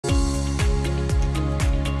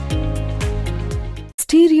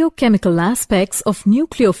Stereochemical aspects of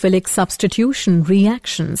nucleophilic substitution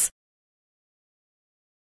reactions.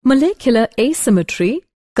 Molecular asymmetry,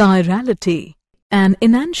 chirality, and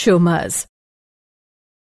enantiomers.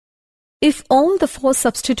 If all the four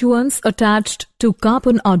substituents attached to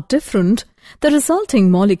carbon are different, the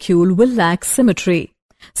resulting molecule will lack symmetry.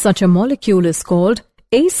 Such a molecule is called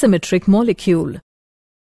asymmetric molecule.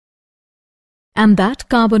 And that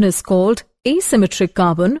carbon is called asymmetric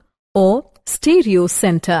carbon or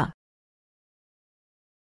stereocenter.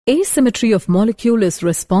 Asymmetry of molecule is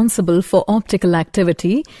responsible for optical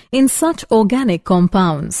activity in such organic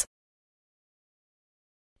compounds.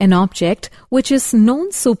 An object which is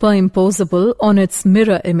non-superimposable on its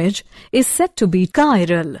mirror image is said to be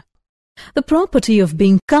chiral. The property of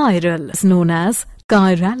being chiral is known as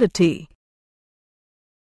chirality.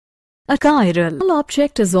 A chiral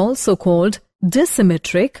object is also called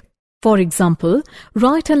dissymmetric. For example,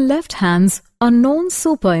 right and left hands are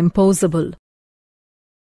non-superimposable.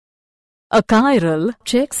 Achiral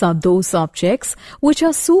objects are those objects which are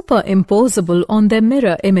superimposable on their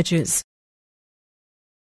mirror images.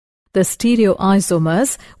 The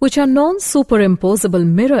stereoisomers, which are non-superimposable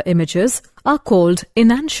mirror images, are called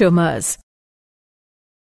enantiomers.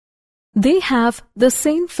 They have the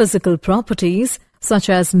same physical properties such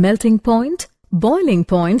as melting point, boiling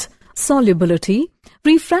point, solubility,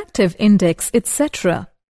 refractive index, etc.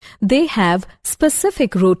 They have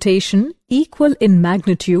specific rotation equal in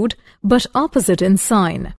magnitude but opposite in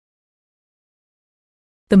sign.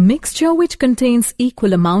 The mixture which contains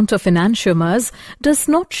equal amount of enantiomers does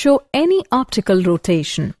not show any optical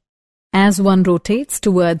rotation. As one rotates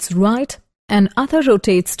towards right and other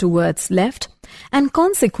rotates towards left, and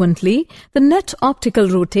consequently the net optical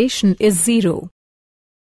rotation is zero.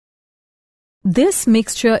 This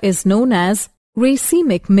mixture is known as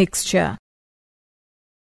racemic mixture.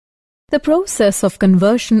 The process of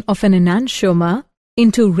conversion of an enantiomer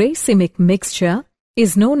into racemic mixture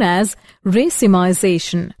is known as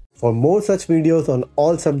racemization. For more such videos on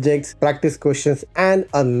all subjects, practice questions and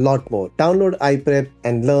a lot more, download iPrep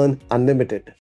and learn unlimited.